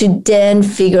freelancer, to then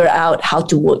figure out how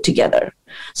to work together.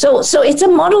 So it's a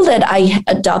model that I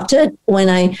adopted when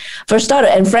I first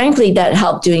started. And frankly, that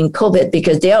helped during COVID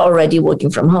because they're already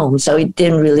working from home. So it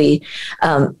didn't really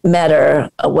matter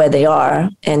where they are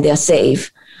and they're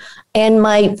safe. And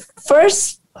my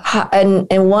first,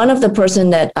 and one of the person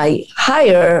that I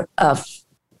hire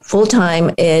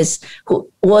full-time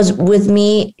was with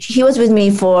me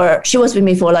for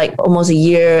like almost a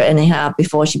year and a half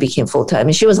before she became full-time.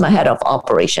 And she was my head of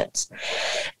operations.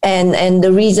 And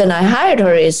the reason I hired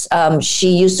her is she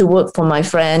used to work for my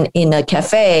friend in a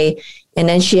cafe And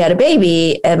then she had a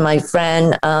baby, and my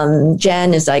friend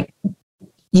Jen is like,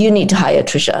 you need to hire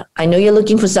Trisha. I know you're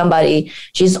looking for somebody.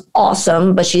 She's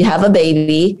awesome, but she have a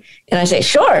baby. And I say,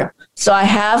 sure. So I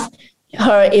have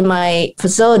her in my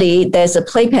facility. There's a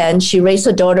playpen. She raised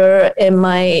her daughter in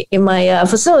my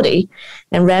facility,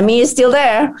 and Remy is still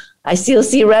there. I still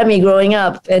see Remy growing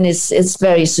up, and it's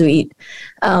very sweet.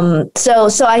 So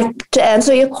to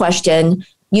answer your question,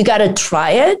 you got to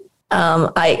try it.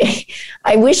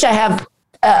 I wish I have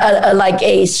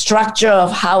a structure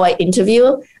of how I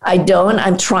interview. I don't.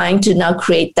 I'm trying to now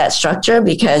create that structure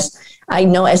because I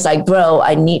know as I grow,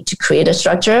 I need to create a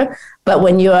structure. But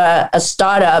when you're a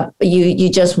startup, you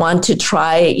just want to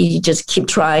try. You just keep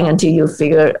trying until you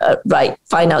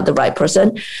find out the right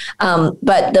person.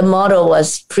 But the model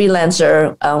was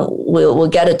freelancer. We'll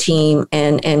get a team,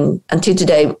 and until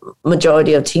today,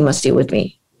 majority of team are still with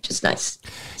me, which is nice.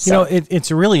 So. It's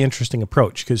a really interesting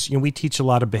approach because we teach a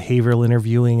lot of behavioral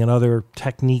interviewing and other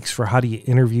techniques for how do you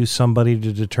interview somebody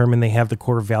to determine they have the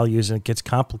core values, and it gets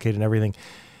complicated and everything.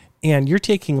 And you're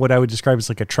taking what I would describe as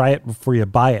like a try it before you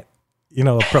buy it,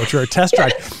 approach, or a test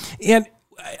drive. And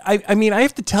I mean, I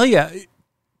have to tell you,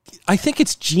 I think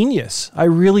it's genius. I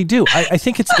really do. I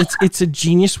think it's a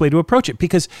genius way to approach it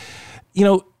because,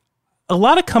 a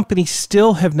lot of companies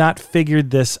still have not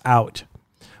figured this out,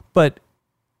 but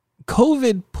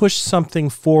COVID pushed something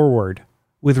forward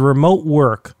with remote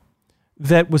work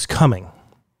that was coming.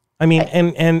 I mean,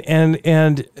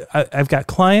 and I've got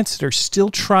clients that are still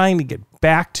trying to get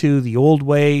back to the old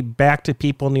way, back to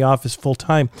people in the office full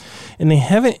time, and they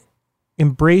haven't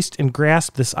embraced and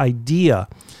grasped this idea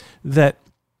that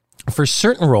for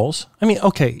certain roles, I mean,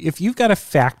 okay, if you've got a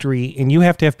factory and you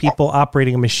have to have people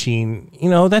operating a machine,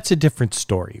 that's a different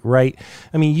story, right?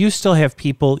 I mean, you still have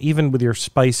people, even with your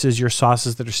spices, your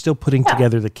sauces, that are still putting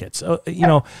together the kits,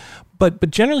 but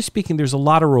generally speaking, there's a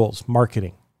lot of roles.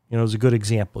 Marketing, is a good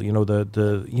example.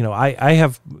 I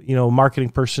have, a marketing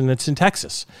person that's in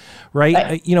Texas,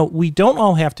 right? We don't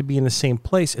all have to be in the same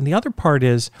place. And the other part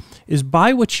is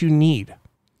buy what you need.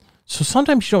 So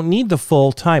sometimes you don't need the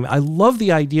full time. I love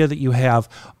the idea that you have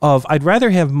of I'd rather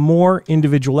have more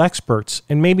individual experts,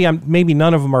 and maybe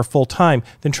none of them are full time,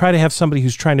 than try to have somebody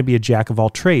who's trying to be a jack of all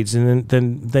trades, and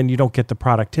then you don't get the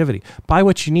productivity. Buy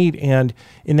what you need, and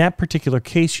in that particular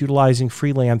case, utilizing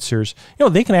freelancers,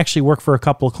 they can actually work for a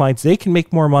couple of clients. They can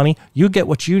make more money. You get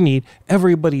what you need.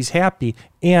 Everybody's happy,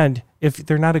 and if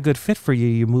they're not a good fit for you,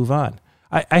 you move on.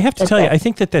 I have to tell you, I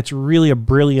think that's really a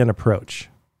brilliant approach.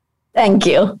 Thank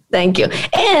you.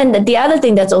 And the other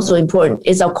thing that's also important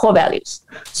is our core values.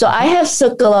 So I have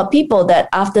circle of people that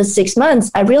after 6 months,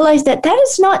 I realized that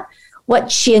is not what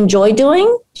she enjoyed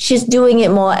doing. She's doing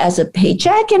it more as a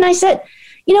paycheck. And I said,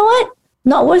 you know what?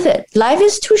 Not worth it. Life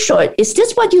is too short. Is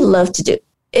this what you love to do?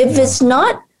 If it's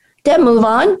not, then move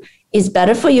on. It's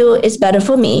better for you. It's better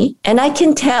for me. And I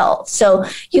can tell. So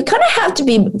you kind of have to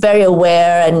be very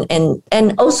aware.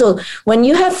 And also when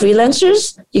you have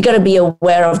freelancers, you got to be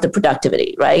aware of the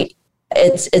productivity, right?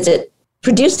 Is it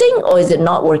producing or is it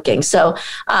not working? So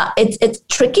it's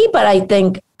tricky, but I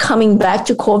think coming back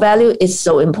to core value is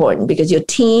so important because your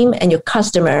team and your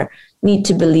customer need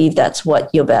to believe that's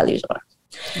what your values are.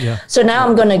 Yeah. So now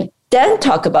I'm going to then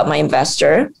talk about my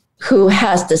investor who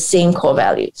has the same core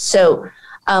values. So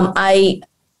I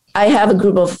have a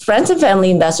group of friends and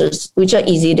family investors, which are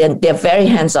easy. They're very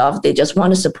hands-off. They just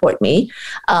want to support me.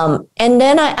 And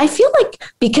then I feel like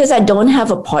because I don't have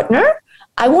a partner,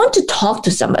 I want to talk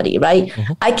to somebody, right?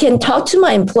 Mm-hmm. I can talk to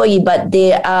my employee, but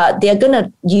they're going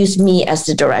to use me as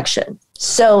the direction.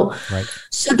 So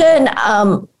then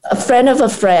a friend of a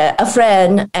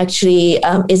friend actually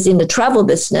is in the travel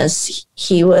business.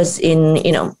 He was in,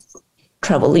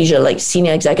 travel leisure, like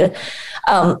senior executive,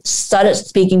 started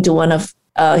speaking to one of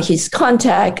his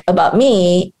contact about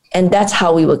me, and that's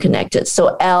how we were connected.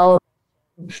 So Al,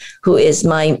 who is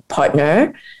my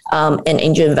partner, an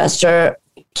angel investor,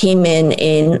 came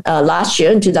in last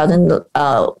year in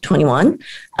 2021,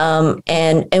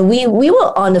 and we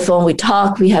were on the phone. We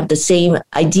talked. We have the same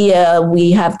idea. We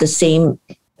have the same.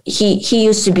 He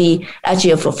used to be actually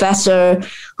a professor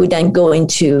who then go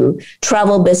into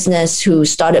travel business, who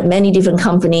started many different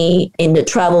companies in the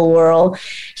travel world.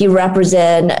 He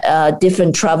represent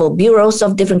different travel bureaus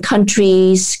of different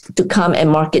countries to come and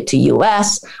market to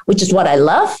US, which is what I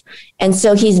love. And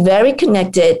so he's very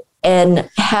connected and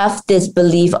have this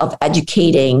belief of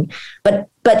educating, but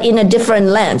in a different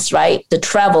lens, right? The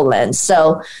travel lens.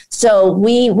 So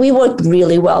we work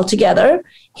really well together.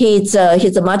 He's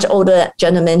a much older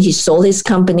gentleman. He sold his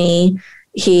company.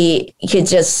 He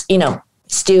just,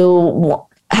 still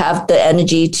have the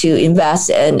energy to invest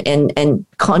and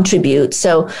contribute.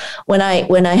 So when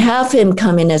I have him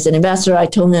come in as an investor, I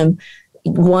told him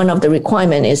one of the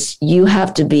requirement is you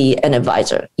have to be an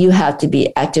advisor. You have to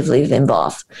be actively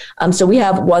involved. So we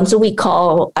have once a week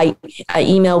call. I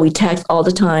email, we text all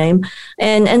the time,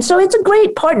 and so it's a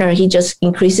great partner. He just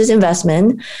increases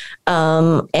investment,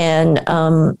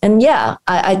 and yeah,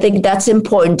 I think that's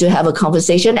important to have a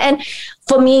conversation, and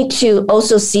for me to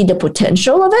also see the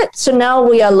potential of it. So now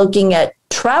we are looking at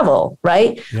travel,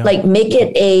 right? Yeah. Like make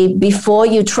it a before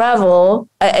you travel.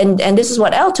 And this is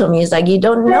what Al told me is like, you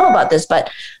don't know about this, but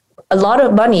a lot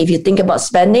of money, if you think about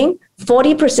spending,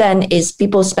 40% is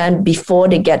people spend before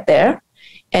they get there.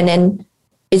 And then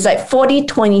it's like 40,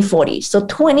 20, 40. So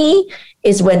 20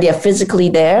 is when they're physically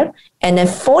there. And then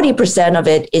 40% of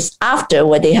it is after,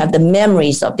 where they have the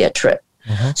memories of their trip.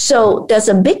 Mm-hmm. So there's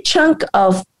a big chunk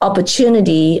of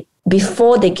opportunity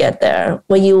before they get there,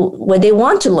 where they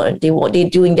want to learn. They're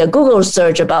doing their Google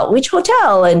search about which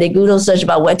hotel, and they Google search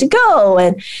about where to go,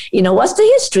 and what's the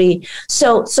history.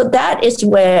 So that is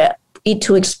where Eat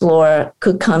to Explore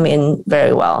could come in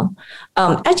very well.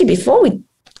 Actually, before we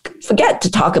forget to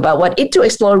talk about what Eat to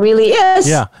Explore really is.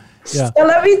 Yeah. So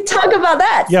let me talk about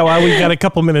that. Yeah, well, we've got a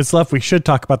couple minutes left. We should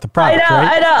talk about the product,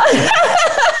 I know.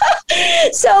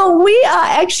 So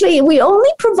we only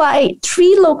provide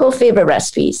 3 local favorite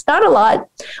recipes, not a lot.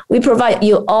 We provide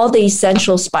you all the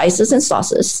essential spices and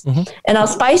sauces. Mm-hmm. And our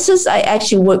spices, I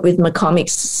actually work with McCormick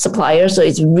suppliers, so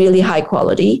it's really high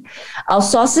quality. Our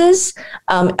sauces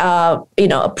are,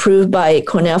 approved by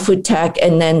Cornell Food Tech.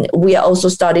 And then we are also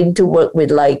starting to work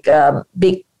with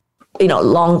big,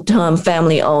 long-term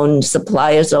family-owned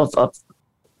suppliers of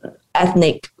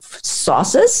ethnic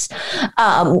sauces.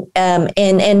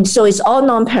 And so it's all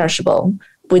non-perishable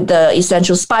with the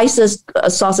essential spices,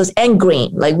 sauces, and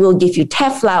green. Like we'll give you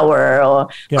teff flour or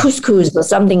couscous or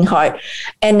something hard.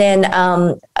 And then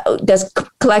there's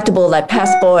collectible like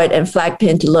Passport and Flag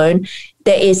Pin to learn.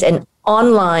 There is an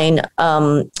online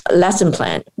lesson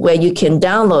plan where you can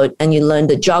download and you learn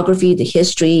the geography, the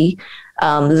history,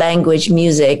 language,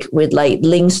 music, with like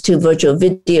links to virtual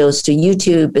videos, to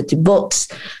YouTube, to books.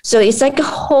 So it's like a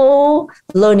whole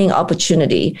learning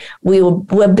opportunity.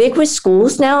 We're big with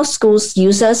schools now. Schools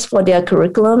use us for their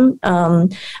curriculum,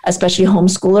 especially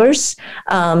homeschoolers.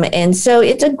 And so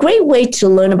it's a great way to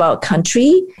learn about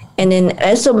country, and then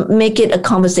also make it a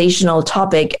conversational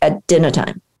topic at dinner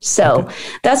time. So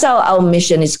that's our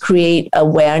mission, is create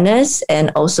awareness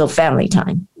and also family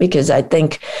time, because I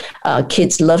think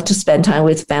kids love to spend time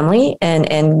with family.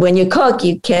 And when you cook,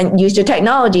 you can't use your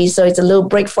technology. So it's a little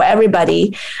break for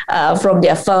everybody from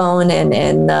their phone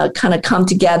and kind of come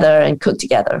together and cook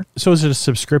together. So is it a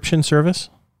subscription service?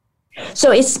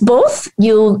 So it's both.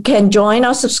 You can join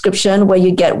our subscription where you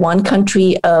get one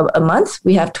country a month.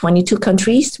 We have 22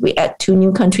 countries. We add 2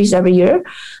 new countries every year.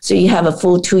 So you have a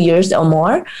full 2 years or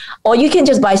more. Or you can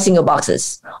just buy single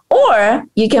boxes. Or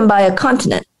you can buy a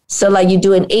continent. So like you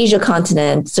do an Asia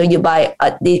continent. So you buy,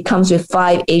 it comes with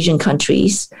 5 Asian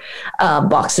countries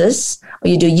boxes. Or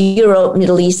you do Europe,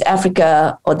 Middle East,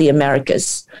 Africa, or the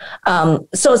Americas.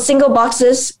 So single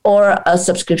boxes or a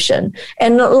subscription.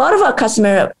 And a lot of our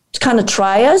customers kind of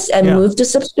try us and move to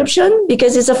subscription,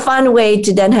 because it's a fun way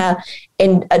to then have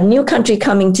a new country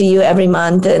coming to you every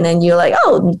month. And then you're like,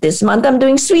 oh, this month I'm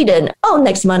doing Sweden. Oh,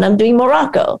 next month I'm doing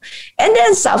Morocco. And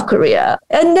then South Korea.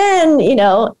 And then,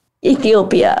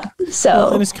 Ethiopia.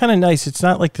 So and it's kind of nice. It's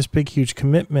not like this big, huge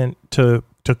commitment to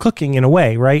cooking in a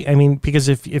way, right? I mean, because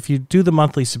if you do the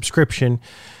monthly subscription,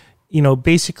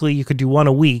 basically you could do one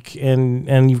a week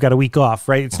and you've got a week off,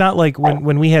 right? It's not like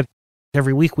when we had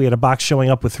every week we had a box showing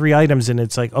up with 3 items, and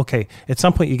it's like, okay, at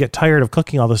some point you get tired of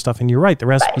cooking all this stuff, and you're right, the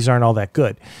recipes aren't all that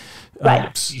good.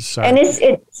 Right. And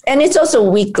it's also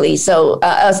weekly, so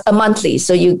a monthly.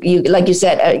 So you like you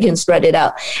said, you can spread it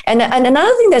out. And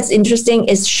another thing that's interesting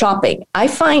is shopping. I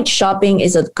find shopping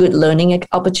is a good learning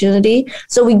opportunity.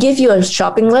 So we give you a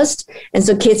shopping list, and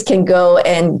so kids can go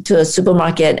to a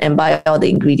supermarket and buy all the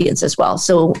ingredients as well.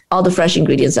 So all the fresh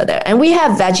ingredients are there. And we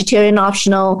have vegetarian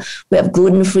optional, we have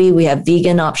gluten-free, we have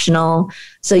vegan optional.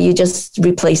 So you just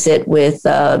replace it with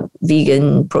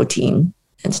vegan protein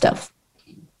and stuff.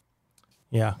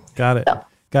 Yeah, got it. So.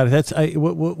 Got it. That's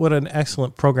what an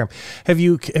excellent program. Have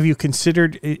you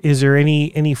considered? Is there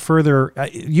any further?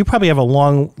 You probably have a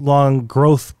long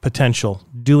growth potential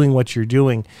doing what you're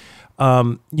doing.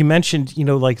 You mentioned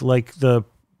like the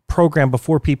program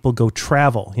before people go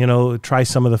travel. Try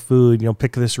some of the food.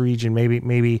 Pick this region.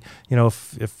 Maybe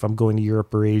if I'm going to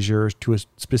Europe or Asia or to a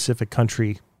specific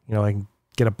country, I can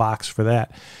get a box for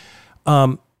that.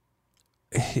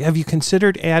 have you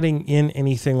considered adding in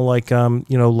anything like,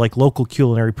 like local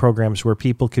culinary programs where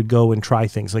people could go and try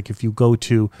things? Like if you go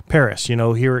to Paris,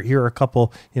 here are a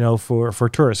couple, for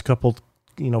tourists, couple,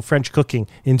 French cooking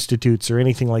institutes or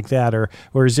anything like that,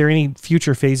 or is there any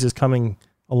future phases coming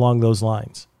along those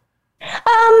lines?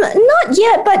 Not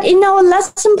yet, but in our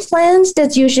lesson plans,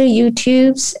 that's usually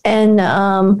YouTube's and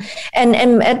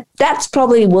that's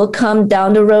probably will come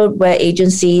down the road where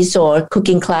agencies or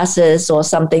cooking classes or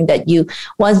something that you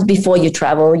once before you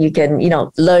travel, you can,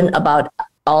 learn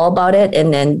all about it.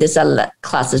 And then there's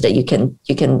classes that you can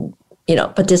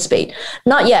participate.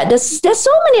 Not yet. There's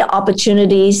so many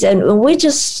opportunities and we're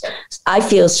just, I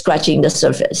feel, scratching the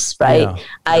surface, right? Yeah.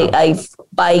 I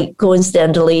by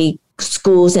coincidentally,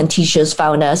 schools and teachers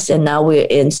found us, and now we're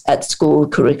at school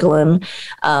curriculum.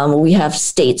 We have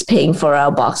states paying for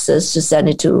our boxes to send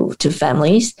it to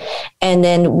families. And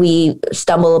then we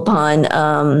stumble upon,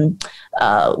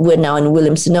 we're now in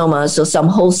Williams-Sonoma, so some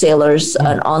wholesalers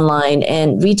online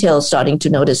and retail starting to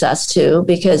notice us too,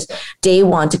 because they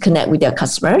want to connect with their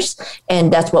customers.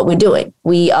 And that's what we're doing.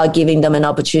 We are giving them an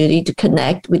opportunity to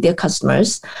connect with their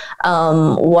customers.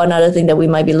 One other thing that we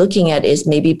might be looking at is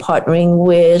maybe partnering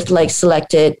with like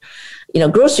selected,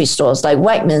 grocery stores like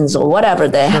Wegmans or whatever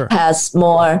that has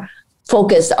more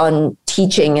focus on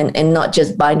teaching and not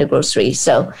just buying the groceries.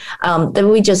 So then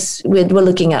we're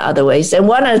looking at other ways. And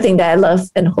one other thing that I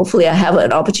love, and hopefully I have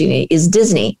an opportunity, is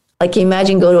Disney. Like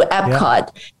imagine go to Epcot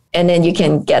and then you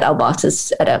can get our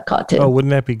boxes at Epcot too. Oh,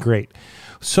 wouldn't that be great?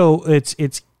 So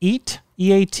it's EAT,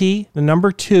 EAT, the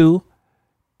number 2,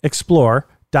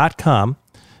 explore.com.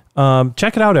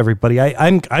 Check it out, everybody.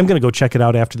 I'm going to go check it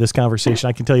out after this conversation.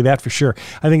 I can tell you that for sure.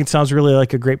 I think it sounds really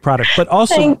like a great product, but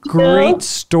also great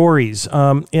stories.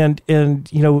 And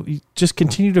just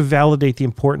continue to validate the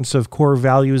importance of core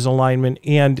values alignment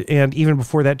and even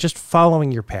before that, just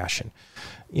following your passion.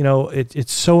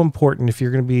 It's so important if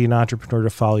you're going to be an entrepreneur to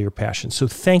follow your passion. So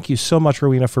thank you so much,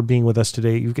 Rowena, for being with us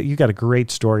today. You got a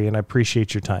great story and I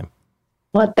appreciate your time.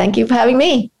 Well, thank you for having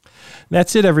me.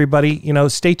 That's it, everybody.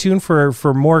 Stay tuned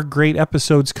for more great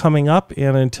episodes coming up.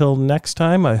 And until next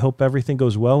time, I hope everything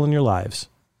goes well in your lives.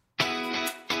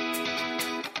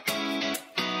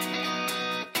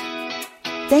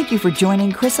 Thank you for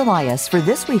joining Chris Elias for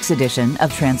this week's edition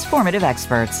of Transformative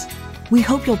Experts. We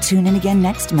hope you'll tune in again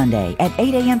next Monday at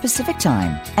 8 a.m. Pacific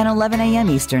Time and 11 a.m.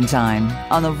 Eastern Time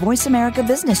on the Voice America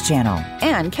Business Channel.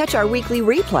 And catch our weekly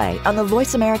replay on the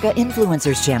Voice America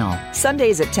Influencers Channel,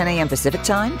 Sundays at 10 a.m. Pacific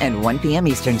Time and 1 p.m.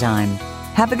 Eastern Time.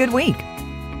 Have a good week.